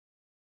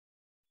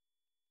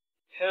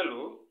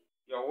Hello,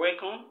 you're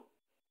welcome.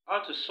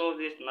 How to solve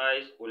this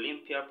nice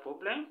Olympiad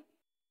problem?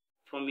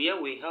 From here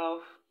we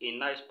have a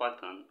nice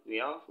pattern. We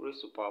have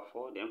raised to power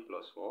 4, then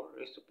plus 4,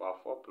 raised to power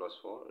 4 plus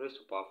 4, raised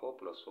to power 4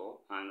 plus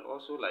 4, and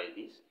also like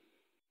this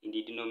in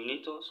the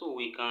denominator. So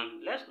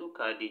let's look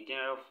at the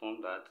general form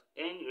that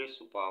n raised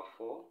to power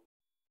 4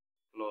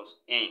 plus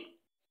n.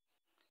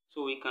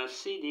 So we can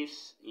see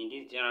this in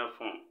this general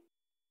form.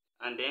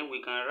 And then we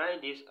can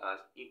write this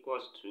as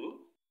equals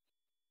to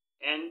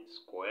n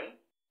squared,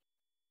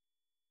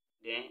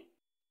 then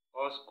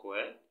all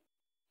squared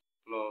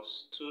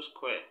plus 2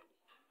 squared.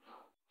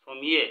 From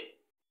here,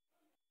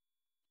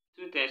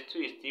 2 times 2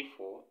 is still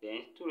 4, then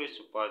 2 raised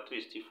to power 2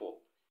 is still 4.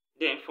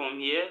 Then from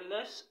here,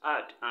 let's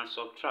add and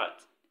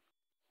subtract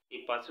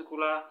a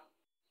particular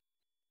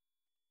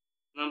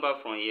number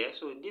from here.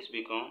 So this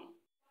becomes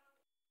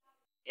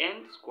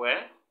n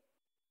squared,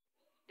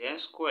 then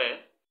square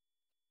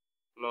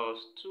plus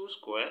 2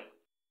 squared,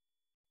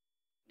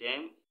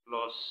 then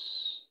plus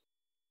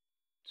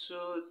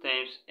 2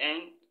 times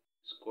n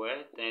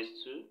squared times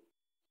 2.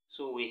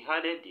 So we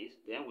added this,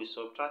 then we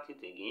subtract it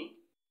again.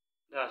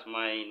 That's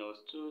minus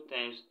 2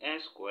 times n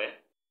squared,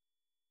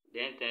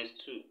 then times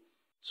 2.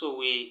 So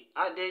we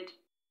added,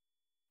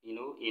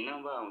 a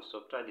number and we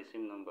subtract the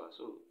same number.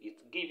 So it's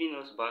giving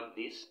us back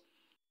this.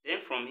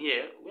 Then from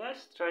here,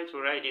 let's try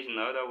to write this in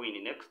another way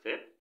in the next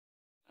step.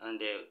 And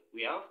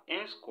we have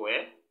n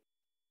squared,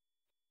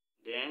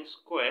 then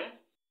square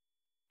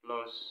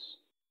plus,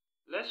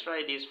 let's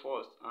write this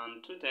first.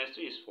 And 2 times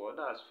 2 is 4,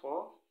 that's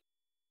 4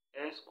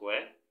 n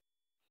squared,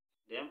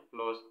 then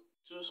plus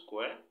 2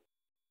 square.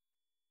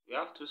 We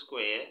have 2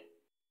 square here,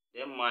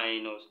 then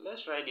minus,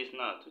 let's write this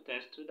now, 2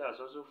 times 2, that's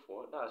also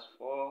 4, that's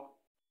 4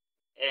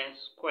 n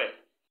squared.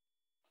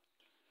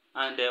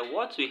 And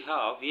what we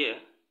have here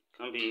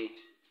can be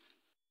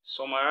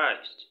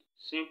summarized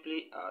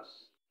simply as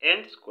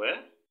n squared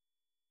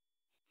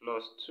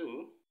plus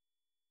 2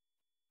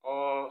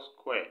 all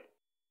squared.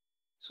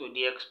 So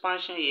the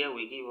expansion here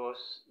will give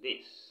us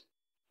this.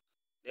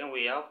 Then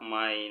we have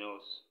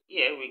minus,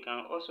 here we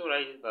can also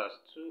write it as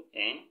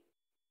 2n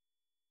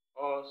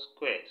all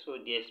squared. So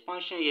the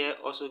expansion here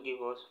also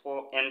gives us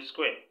 4n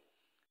squared.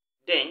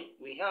 Then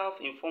we have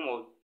in form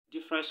of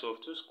difference of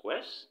two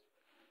squares.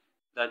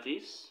 That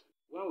is,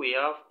 when we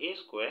have a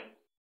squared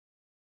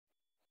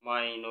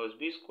minus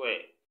b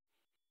squared,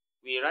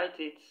 we write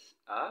it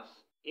as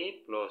a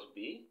plus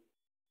b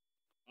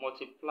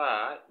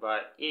multiplied by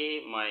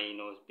a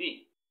minus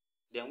b.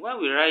 Then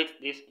when we write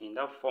this in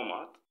that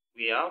format,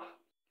 we have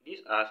this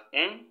as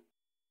n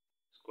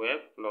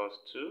squared plus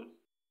 2,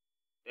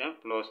 then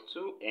plus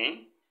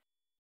 2n.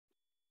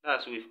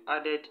 That's we've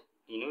added,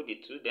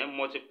 the 2, then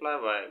multiply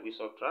by, we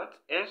subtract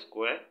n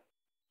squared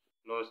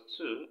plus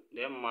 2,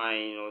 then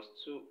minus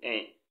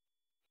 2n.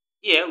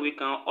 Here we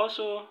can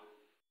also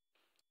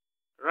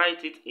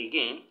write it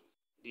again.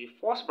 The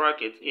first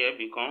bracket here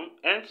becomes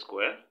n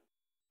squared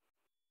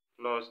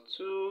plus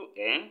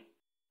 2n,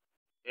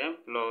 then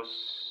plus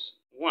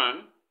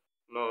 1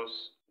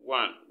 plus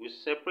 1. We're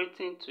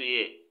separating to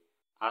here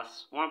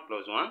as 1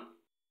 plus 1,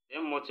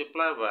 then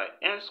multiply by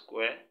n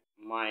squared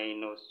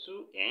minus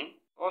 2n,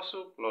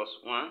 also plus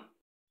 1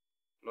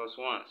 plus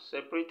 1.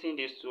 Separating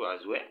these two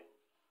as well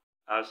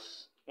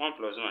as 1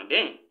 plus 1.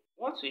 Then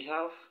what we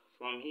have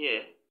from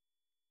here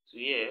to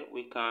here,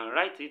 we can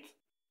write it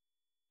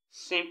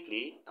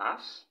simply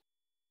as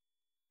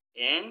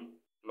n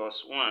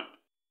plus 1.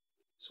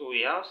 So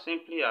we have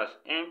simply as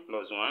n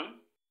plus 1.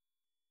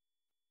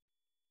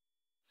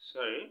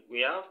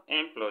 We have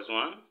n plus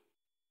 1.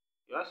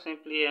 You have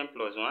simply n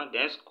plus 1,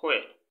 then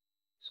square.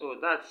 So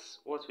that's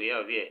what we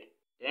have here.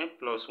 Then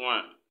plus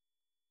 1.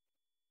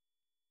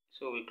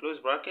 So we close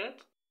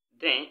bracket.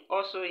 Then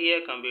also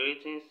here can be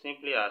written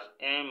simply as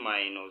n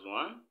minus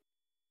 1,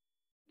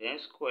 then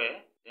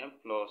square, then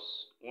plus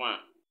 1.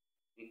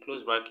 We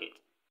close bracket.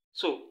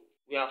 So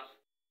we have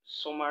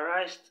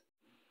summarized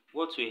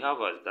what we have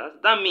as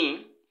that. That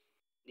means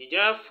the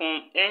general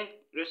form n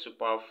raised to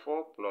power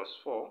 4 plus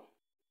 4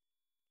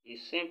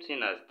 is same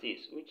thing as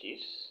this, which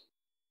is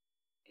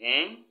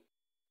n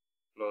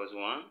plus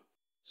 1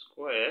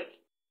 squared,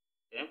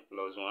 then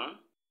plus 1,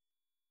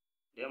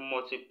 then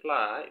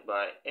multiply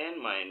by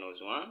n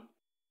minus 1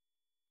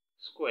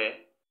 square,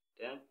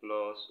 then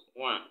plus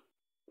 1.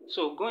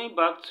 So going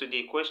back to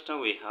the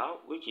question we have,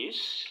 which is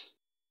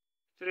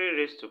 3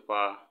 raised to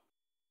power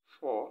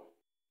 4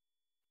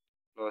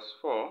 plus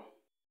 4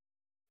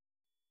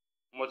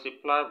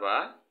 multiplied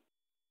by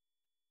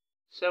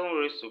 7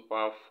 raised to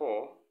power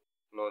 4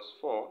 plus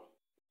 4,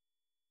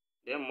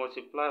 then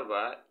multiply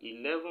by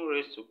 11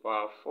 raised to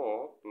power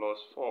 4 plus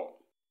 4,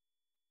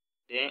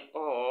 then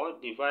all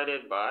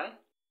divided by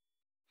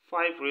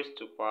 5 raised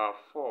to power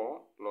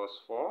 4 plus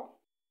 4,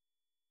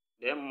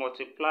 then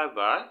multiply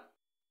by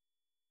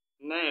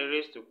 9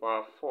 raised to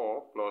power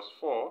 4 plus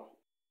 4,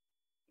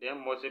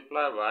 then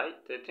multiply by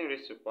 13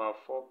 raised to power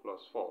 4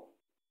 plus 4.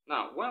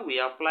 Now, when we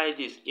apply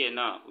this here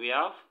now, we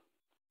have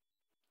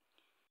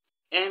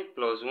n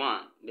plus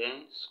 1,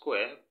 then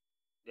square,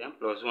 then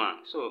plus 1.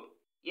 So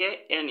here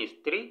n is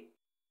 3,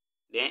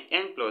 then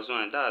n plus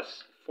 1,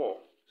 that's 4.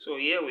 So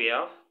here we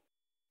have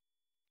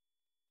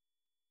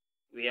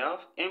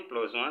n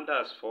plus 1,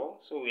 that's 4.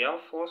 So we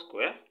have 4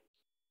 square.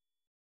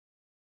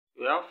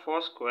 We have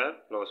 4 square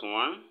plus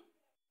 1.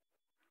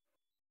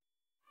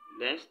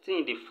 Then still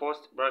in the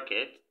first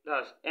bracket,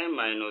 that's n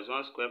minus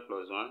 1 square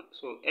plus 1.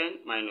 So n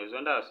minus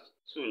 1, that's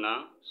 2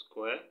 now,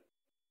 square,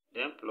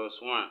 then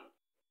plus 1.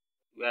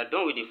 We are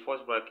done with the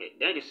first bracket.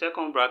 Then the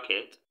second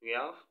bracket, we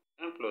have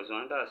n plus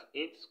 1, that's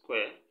 8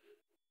 square,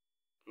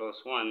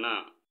 plus 1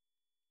 now.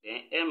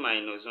 Then n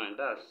minus 1,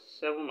 that's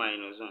 7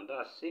 minus 1,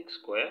 that's 6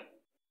 square,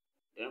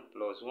 then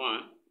plus 1.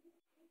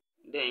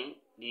 Then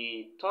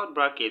the third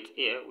bracket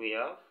here, we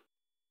have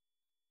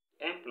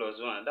n plus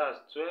 1, that's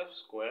 12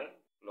 square,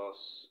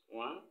 plus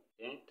 1,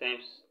 then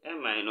times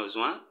n minus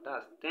 1,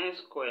 that's 10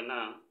 square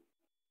now,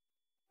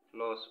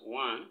 plus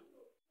 1.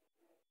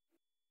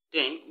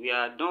 Then we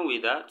are done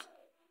with that.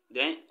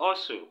 Then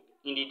also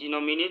in the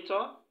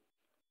denominator,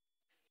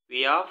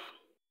 we have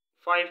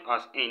 5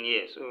 as n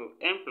here. So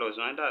n plus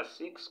 1, that's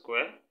 6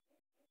 square,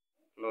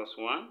 plus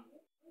 1.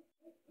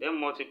 Then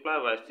multiply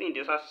by, still in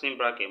this same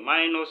bracket,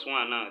 minus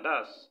 1 now,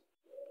 that's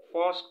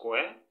 4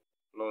 square,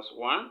 plus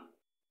 1.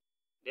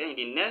 Then in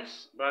the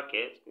next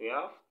bracket, we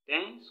have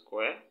 10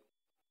 square,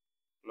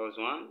 plus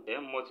 1,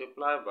 then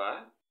multiply by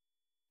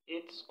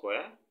 8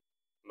 square,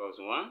 plus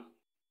 1.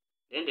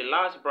 Then the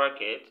last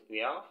bracket, we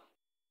have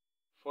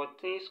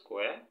 14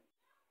 square,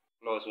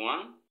 plus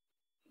 1,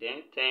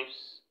 then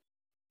times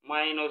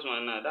minus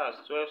 1 now,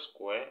 that's 12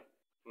 square,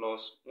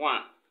 plus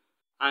 1.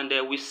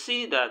 And we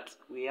see that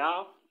we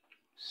have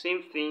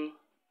same thing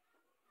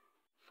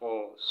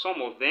for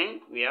some of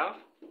them. We have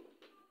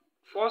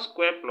 4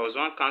 square plus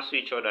 1 cancel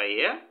each other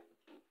here.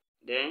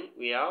 Then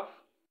we have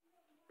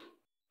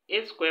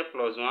 8 square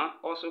plus 1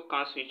 also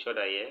cancel each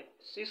other here.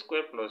 6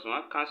 square plus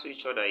 1 cancel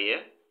each other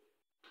here.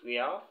 We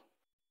have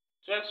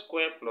 12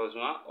 square plus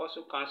 1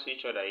 also cancel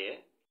each other here.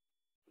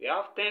 We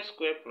have 10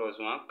 square plus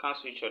 1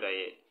 cancel each other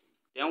here.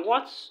 Then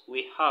what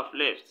we have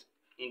left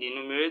in the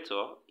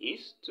numerator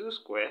is 2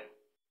 square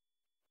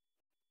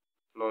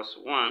plus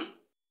 1.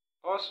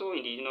 Also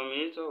in the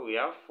denominator, we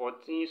have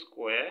 14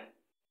 square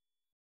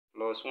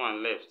plus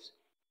 1 left.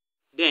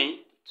 Then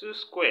 2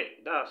 square,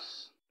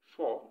 that's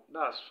 4.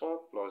 That's 4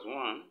 plus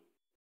 1.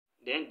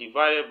 Then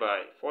divided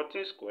by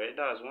 14 square,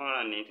 that's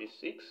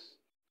 196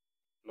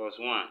 plus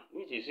 1,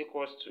 which is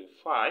equals to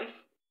 5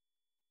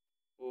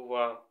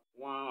 over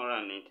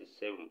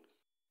 197.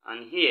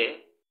 And here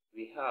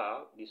we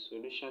have the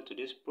solution to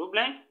this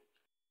problem.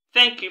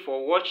 Thank you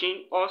for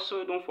watching.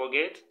 Also, don't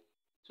forget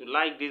to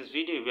like this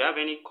video. If you have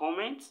any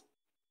comments,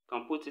 you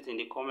can put it in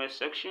the comment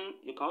section.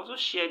 You can also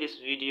share this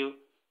video.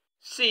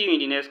 See you in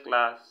the next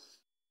class,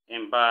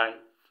 and bye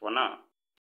for now.